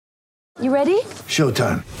You ready?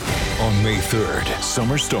 Showtime. On May 3rd,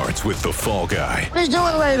 summer starts with The Fall Guy. Let's do it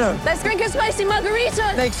later. Let's drink a spicy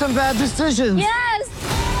margarita. Make some bad decisions. Yes!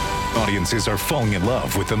 Audiences are falling in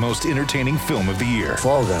love with the most entertaining film of the year.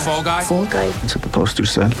 Fall Guy. Fall Guy? Fall Guy. That's what the poster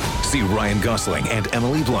said. See Ryan Gosling and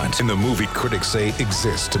Emily Blunt in the movie critics say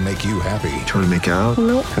exists to make you happy. Trying to make it out?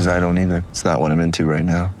 Nope. Because I don't either. It's not what I'm into right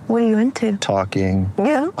now. What are you into? Talking.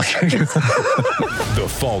 Yeah. The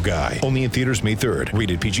Fall Guy. Only in theaters May 3rd.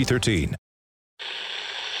 Rated PG-13.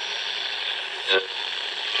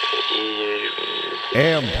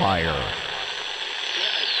 Empire.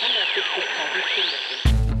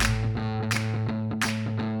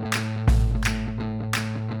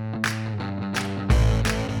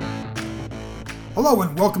 Hello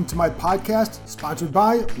and welcome to my podcast, sponsored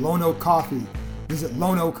by Lone Oak Coffee. Visit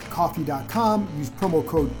loneoakcoffee.com, use promo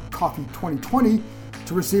code COFFEE2020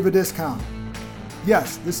 to receive a discount.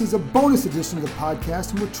 Yes, this is a bonus edition of the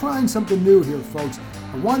podcast, and we're trying something new here, folks.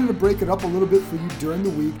 I wanted to break it up a little bit for you during the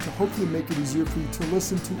week to hopefully make it easier for you to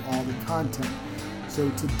listen to all the content. So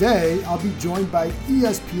today, I'll be joined by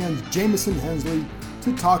ESPN's Jamison Hensley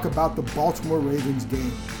to talk about the Baltimore Ravens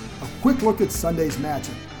game. A quick look at Sunday's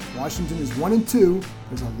matchup. Washington is 1-2.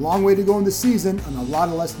 There's a long way to go in the season and a lot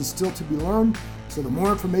of lessons still to be learned. So the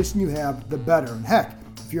more information you have, the better. And heck,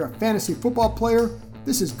 if you're a fantasy football player,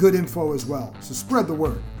 this is good info as well. So spread the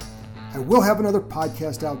word. I will have another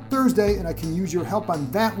podcast out Thursday, and I can use your help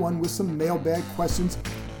on that one with some mailbag questions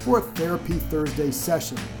for a Therapy Thursday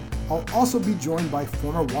session. I'll also be joined by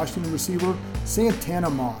former Washington receiver Santana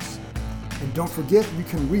Moss. And don't forget, you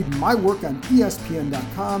can read my work on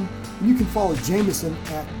ESPN.com, and you can follow Jamison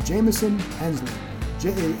at Jamison Hensley,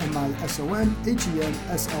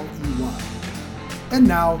 JAMISONHENSLEY. And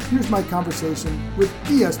now, here's my conversation with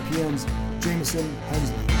ESPN's Jamison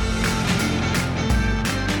Hensley.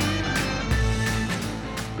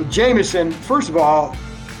 Jamison, first of all,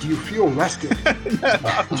 do you feel rested?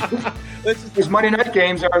 These Monday night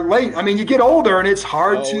games are late. I mean, you get older and it's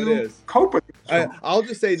hard to cope with it. I'll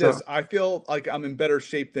just say this. I feel like I'm in better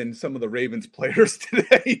shape than some of the Ravens players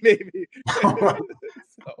today, maybe.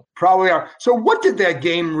 Probably are. So what did that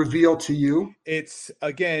game reveal to you? It's,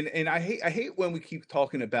 again, and I hate when we keep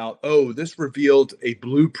talking about, this revealed a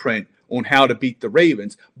blueprint on how to beat the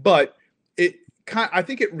Ravens. But I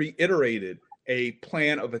think it reiterated a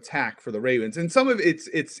plan of attack for the Ravens. And some of it's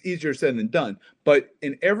easier said than done. But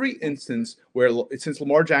in every instance where, since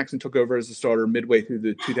Lamar Jackson took over as a starter midway through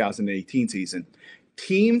the 2018 season,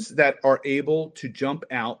 teams that are able to jump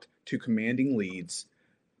out to commanding leads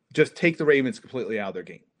just take the Ravens completely out of their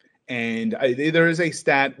game. And there is a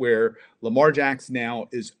stat where Lamar Jackson now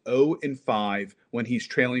is 0-5 when he's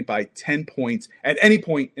trailing by 10 points at any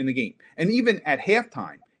point in the game. And even at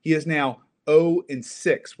halftime, he is now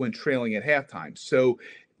 0-6 when trailing at halftime. So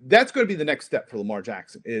that's going to be the next step for Lamar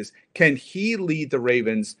Jackson is, can he lead the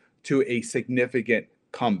Ravens to a significant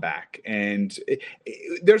comeback? And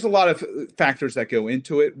there's a lot of factors that go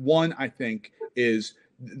into it. One, I think, is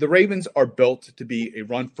the Ravens are built to be a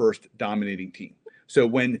run-first dominating team. So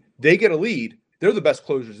when they get a lead, they're the best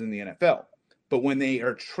closers in the NFL. But when they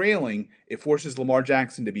are trailing, it forces Lamar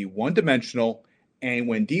Jackson to be one-dimensional. And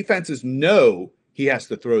when defenses know he has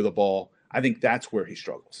to throw the ball, I think that's where he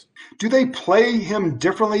struggles. Do they play him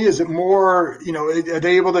differently? Is it more, are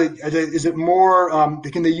they able to, is it more,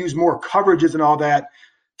 can they use more coverages and all that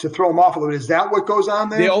to throw him off a little bit? Is that what goes on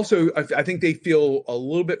there? They also, I think they feel a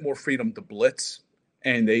little bit more freedom to blitz,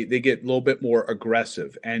 and they get a little bit more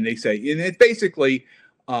aggressive. And they say, and it's basically,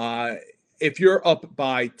 if you're up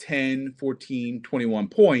by 10, 14, 21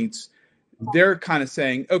 points, they're kind of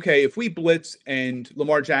saying, okay, if we blitz and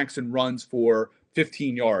Lamar Jackson runs for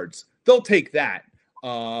 15 yards, they'll take that,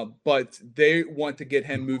 but they want to get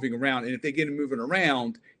him moving around. And if they get him moving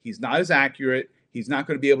around, he's not as accurate. He's not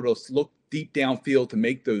going to be able to look deep downfield to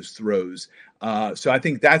make those throws. So I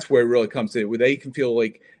think that's where it really comes in, where they can feel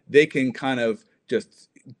like they can kind of just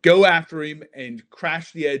go after him and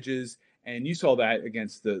crash the edges. And you saw that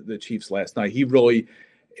against the Chiefs last night. He really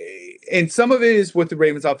 – and some of it is with the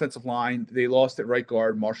Ravens offensive line. They lost at right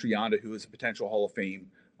guard Marshall Yanda, who is a potential Hall of Fame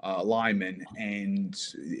lineman, and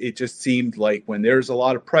it just seemed like when there's a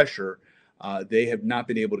lot of pressure, they have not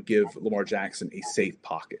been able to give Lamar Jackson a safe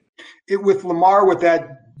pocket. With Lamar, with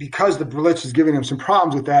that, because the blitz is giving him some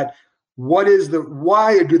problems with that,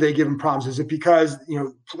 why do they give him problems? Is it because,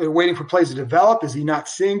 they're waiting for plays to develop? Is he not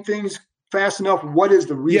seeing things fast enough? What is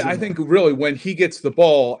the reason? Yeah, I think really when he gets the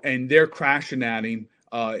ball and they're crashing at him,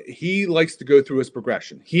 he likes to go through his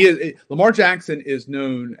progression. Lamar Jackson is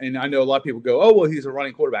known, and I know a lot of people go, oh, well, he's a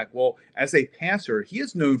running quarterback. Well, as a passer, he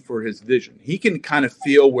is known for his vision. He can kind of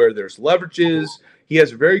feel where there's leverages. he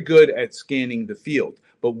is very good at scanning the field.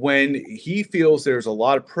 But when he feels there's a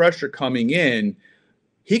lot of pressure coming in,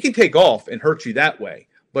 he can take off and hurt you that way.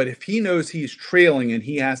 But if he knows he's trailing and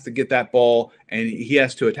he has to get that ball and he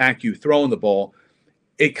has to attack you throwing the ball,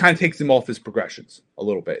 it kind of takes him off his progressions a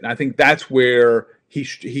little bit. And I think that's where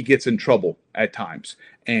he gets in trouble at times.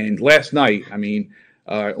 And last night,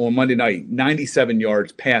 on Monday night, 97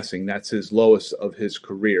 yards passing. That's his lowest of his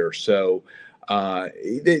career. So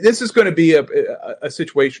this is going to be a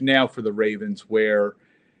situation now for the Ravens where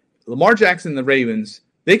Lamar Jackson and the Ravens,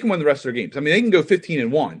 they can win the rest of their games. They can go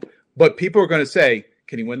 15-1, but people are going to say,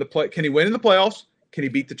 can he win Can he win in the playoffs? Can he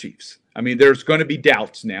beat the Chiefs? There's going to be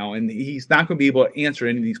doubts now, and he's not going to be able to answer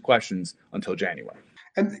any of these questions until January.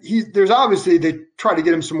 And there's obviously, they try to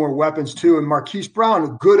get him some more weapons too. And Marquise Brown, a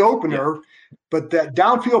good opener, but that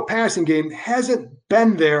downfield passing game hasn't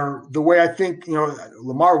been there the way I think,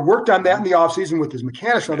 Lamar worked on that in the offseason with his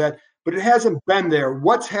mechanics and all that, but it hasn't been there.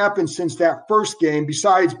 What's happened since that first game,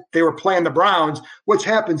 besides they were playing the Browns, what's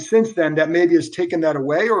happened since then that maybe has taken that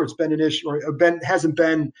away, or it's been an issue, or hasn't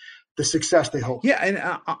been the success they hoped? Yeah,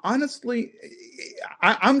 and honestly,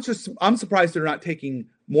 I'm surprised they're not taking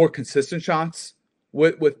more consistent shots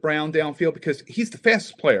with Brown downfield, because he's the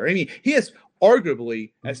fastest player. He is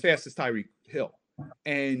arguably as fast as Tyreek Hill,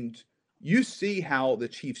 and you see how the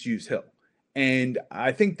Chiefs use Hill, and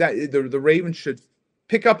I think that the Ravens should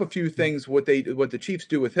pick up a few things what the Chiefs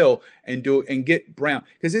do with Hill and get Brown,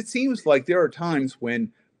 because it seems like there are times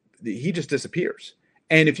when he just disappears.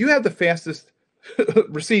 And if you have the fastest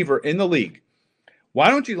receiver in the league, why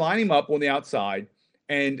don't you line him up on the outside?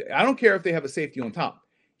 And I don't care if they have a safety on top.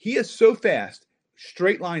 He is so fast,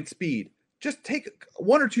 straight line speed. Just take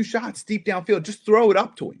one or two shots deep downfield. Just throw it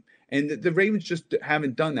up to him. And the Ravens just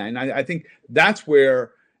haven't done that. And I think that's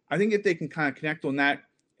where I think if they can kind of connect on that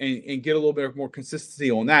and get a little bit more consistency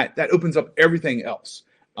on that, that opens up everything else.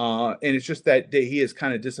 And it's just that he has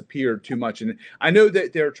kind of disappeared too much. And I know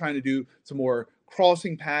that they're trying to do some more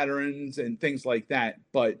crossing patterns and things like that,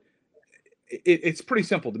 but it's pretty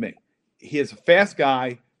simple to me. He is a fast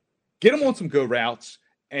guy. Get him on some go routes.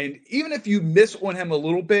 And even if you miss on him a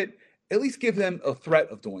little bit, at least give them a threat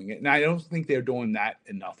of doing it. And I don't think they're doing that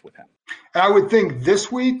enough with him. And I would think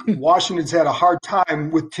this week, Washington's had a hard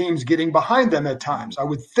time with teams getting behind them at times. I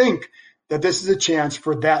would think that this is a chance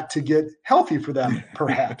for that to get healthy for them,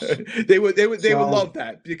 perhaps. They would love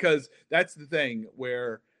that, because that's the thing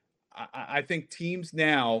where I think teams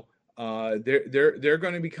now they're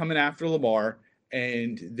going to be coming after Lamar,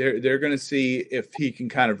 and they're going to see if he can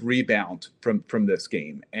kind of rebound from this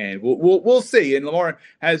game, and we'll see. And Lamar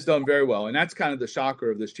has done very well, and that's kind of the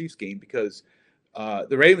shocker of this Chiefs game, because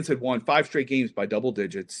the Ravens had won 5 straight games by double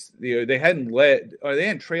digits. They hadn't led, or they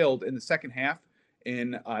hadn't trailed in the second half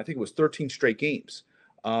in I think it was 13 straight games.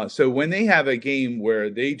 So when they have a game where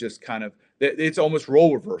they just kind of, it's almost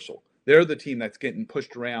role reversal. They're the team that's getting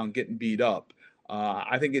pushed around, getting beat up.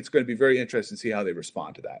 I think it's going to be very interesting to see how they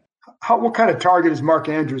respond to that. What kind of target is Mark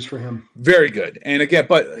Andrews for him? Very good. And again,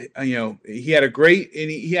 but he had a great,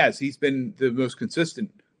 and he's been the most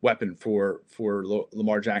consistent weapon for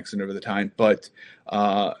Lamar Jackson over the time. But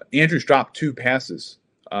Andrews dropped 2 passes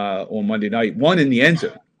on Monday night, one in the end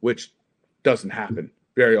zone, which doesn't happen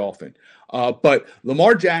very often. But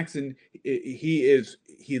Lamar Jackson,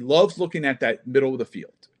 he loves looking at that middle of the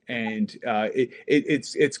field. And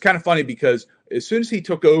it's kind of funny, because as soon as he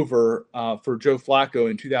took over for Joe Flacco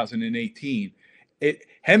in 2018,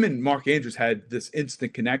 him and Mark Andrews had this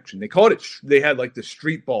instant connection. They had like the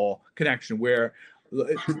street ball connection, where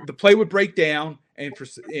the play would break down, and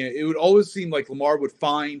it would always seem like Lamar would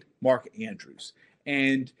find Mark Andrews.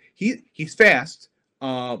 And he's fast,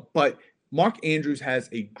 but Mark Andrews has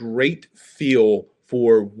a great feel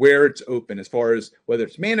for where it's open, as far as whether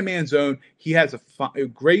it's man-to-man zone. He has a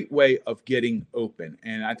great way of getting open.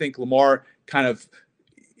 And I think Lamar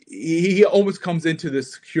he almost comes into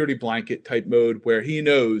this security blanket type mode, where he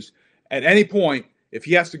knows at any point, if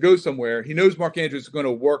he has to go somewhere, he knows Mark Andrews is going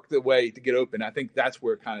to work the way to get open. I think that's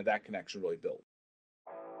where kind of that connection really built.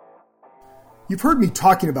 You've heard me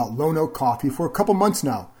talking about Lone Oak Coffee for a couple months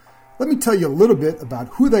now. Let me tell you a little bit about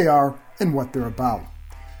who they are and what they're about.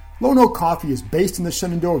 Lone Oak Coffee is based in the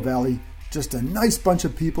Shenandoah Valley, just a nice bunch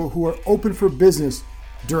of people who are open for business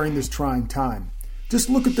during this trying time. Just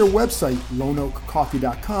look at their website,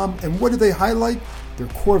 loneoakcoffee.com, and what do they highlight? Their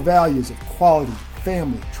core values of quality,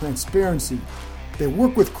 family, transparency. They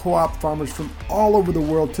work with co-op farmers from all over the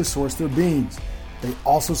world to source their beans. They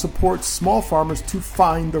also support small farmers to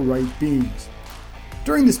find the right beans.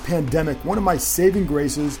 During this pandemic, one of my saving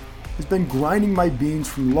graces has been grinding my beans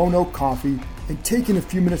from Lone Oak Coffee and taking a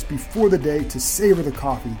few minutes before the day to savor the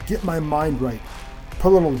coffee, get my mind right.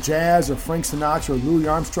 Put a little jazz or Frank Sinatra or Louis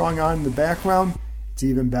Armstrong on in the background, it's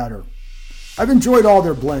even better. I've enjoyed all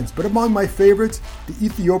their blends, but among my favorites, the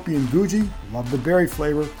Ethiopian Guji, love the berry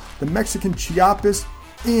flavor, the Mexican Chiapas,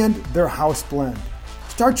 and their house blend.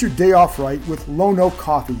 Start your day off right with Lone Oak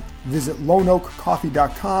Coffee. Visit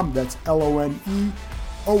loneoakcoffee.com, that's LONEOAK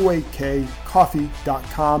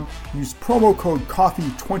coffee.com. Use promo code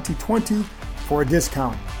COFFEE2020 for a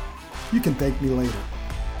discount. You can thank me later.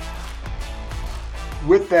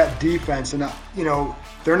 With that defense, and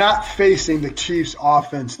they're not facing the Chiefs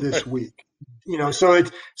offense this week. So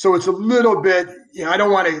it's a little bit, I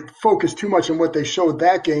don't want to focus too much on what they showed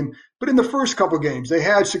that game, but in the first couple games, they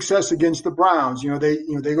had success against the Browns. They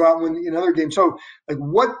go out and win another game. So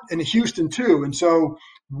and Houston too. And so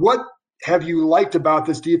what have you liked about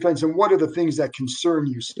this defense, and what are the things that concern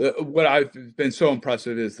you? What I've been so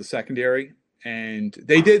impressive is the secondary, and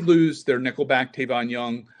they did lose their nickelback Tavon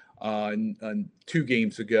Young 2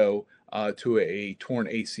 games ago to a torn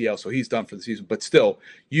ACL, so he's done for the season. But still,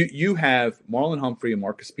 you have Marlon Humphrey and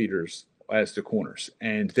Marcus Peters as the corners,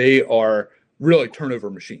 and they are really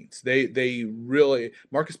turnover machines. They really,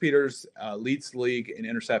 Marcus Peters leads the league in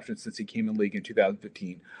interceptions since he came in the league in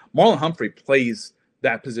 2015. Marlon Humphrey plays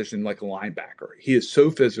that position like a linebacker. He is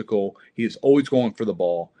so physical. He is always going for the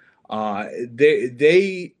ball. If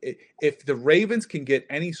the Ravens can get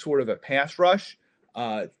any sort of a pass rush,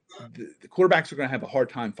 the quarterbacks are going to have a hard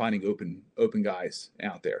time finding open guys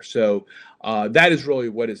out there. So that is really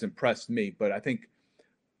what has impressed me. But I think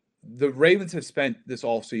the Ravens have spent this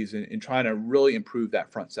offseason in trying to really improve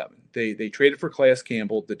that front seven. They traded for Calais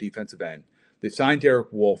Campbell, the defensive end. They signed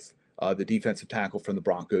Derek Wolfe, the defensive tackle from the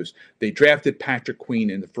Broncos. They drafted Patrick Queen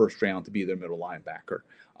in the first round to be their middle linebacker.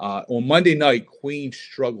 On Monday night, Queen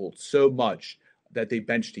struggled so much that they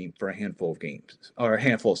benched him for a handful of games or a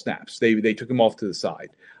handful of snaps. They took him off to the side.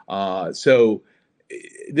 So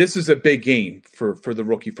this is a big game for the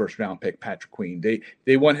rookie first round pick, Patrick Queen.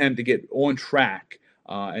 They want him to get on track.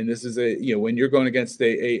 And this is when you're going against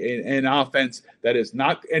an offense that is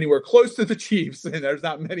not anywhere close to the Chiefs, and there's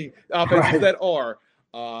not many offenses that are.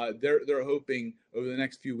 They're hoping over the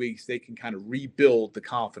next few weeks they can kind of rebuild the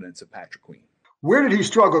confidence of Patrick Queen. Where did he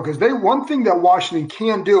struggle? Because one thing that Washington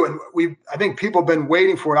can do, and I think people have been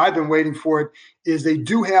waiting for it, I've been waiting for it, is they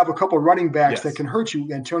do have a couple of running backs that can hurt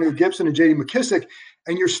you, Antonio Gibson and J.D. McKissick,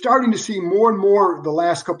 and you're starting to see more and more the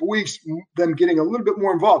last couple of weeks them getting a little bit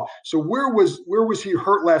more involved. So where was he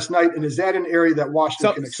hurt last night, and is that an area that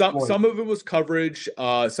Washington can exploit? Some of it was coverage.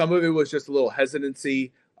 Some of it was just a little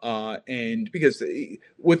hesitancy. And because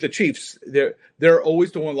with the Chiefs, they're always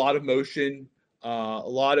doing a lot of motion, a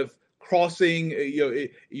lot of crossing.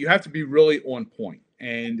 You have to be really on point,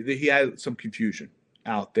 and he had some confusion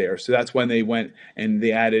out there. So that's when they went and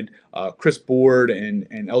they added Chris Board and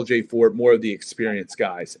LJ Ford, more of the experienced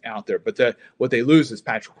guys out there. But what they lose is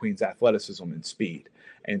Patrick Queen's athleticism and speed.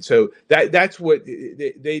 And so that's what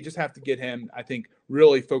they just have to get him, I think,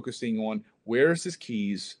 really focusing on where's his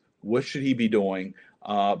keys, what should he be doing,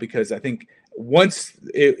 because I think once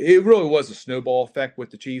it really was a snowball effect with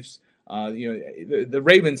the Chiefs. The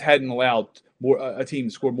Ravens hadn't allowed a team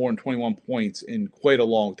to score more than 21 points in quite a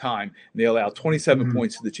long time. They allowed 27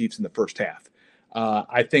 points to the Chiefs in the first half.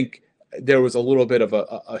 I think there was a little bit of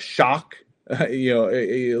a shock, a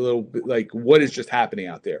little bit like what is just happening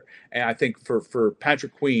out there. And I think for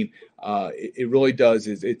Patrick Queen, it really does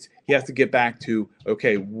he has to get back to,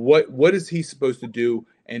 okay, what is he supposed to do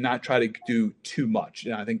and not try to do too much.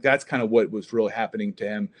 And I think that's kind of what was really happening to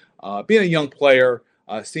him. Being a young player,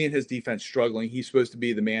 seeing his defense struggling, he's supposed to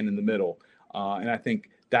be the man in the middle. And I think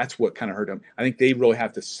that's what kind of hurt him. I think they really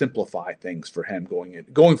have to simplify things for him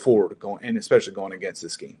going forward, and especially going against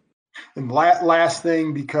this game. And last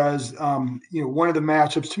thing, because one of the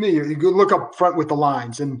matchups to me, you go look up front with the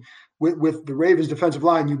lines, and with the Ravens defensive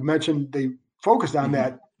line, you mentioned they focused on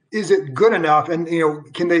that. Is it good enough? And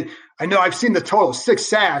can they? I know I've seen the total 6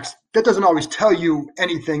 sacks. That doesn't always tell you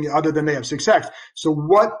anything other than they have 6 sacks. So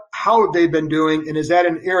how have they been doing? And is that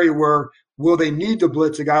an area where will they need to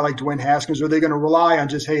blitz a guy like Dwayne Haskins, or are they going to rely on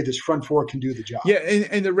just, hey, this front four can do the job? Yeah,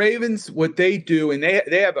 and the Ravens, what they do, and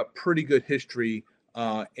they have a pretty good history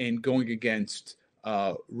in going against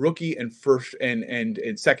rookie and first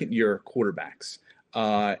and second year quarterbacks.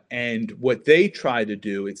 And what they try to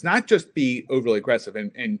do, it's not just be overly aggressive.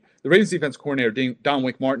 And the Ravens defense coordinator, Don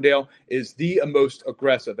Wink Martindale, is the most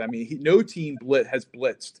aggressive. I mean, no team has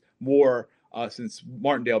blitzed more since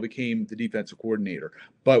Martindale became the defensive coordinator.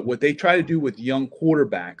 But what they try to do with young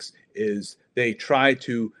quarterbacks is they try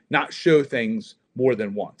to not show things more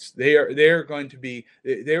than once. They're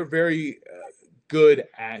very good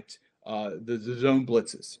at the zone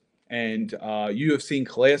blitzes. And you have seen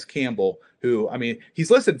Calais Campbell, who, I mean, he's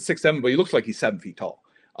listed 6'7", but he looks like he's 7 feet tall.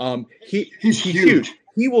 He's huge.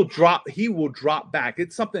 He will drop back.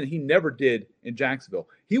 It's something he never did in Jacksonville.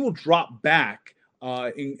 He will drop back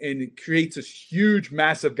and it creates this huge,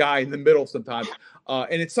 massive guy in the middle sometimes.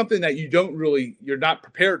 And it's something that you're not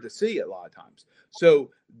prepared to see a lot of times. So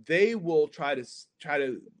they will try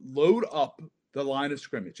to load up the line of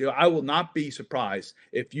scrimmage. You know, I will not be surprised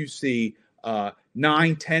if you see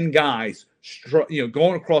 9-10 guys,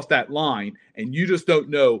 going across that line, and you just don't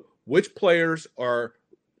know which players are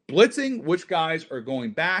blitzing, which guys are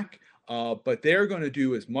going back. But they're going to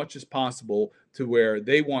do as much as possible to where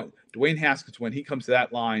they want Dwayne Haskins, when he comes to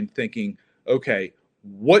that line, thinking, okay,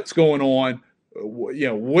 what's going on?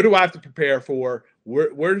 What do I have to prepare for?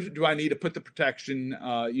 Where do I need to put the protection?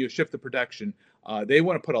 Shift the protection. They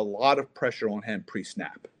want to put a lot of pressure on him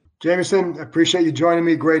pre-snap. Jameson, I appreciate you joining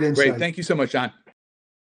me. Great insight. Great. Thank you so much, John.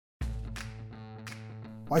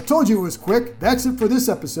 I told you it was quick. That's it for this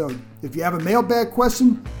episode. If you have a mailbag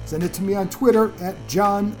question, send it to me on Twitter at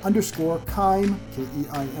John_Keim,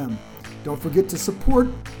 Keim. Don't forget to support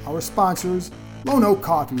our sponsors, Lone Oak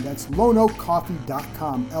Coffee. That's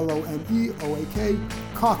loneoakcoffee.com, LONEOAK,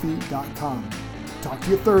 coffee.com. Talk to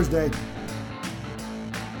you Thursday.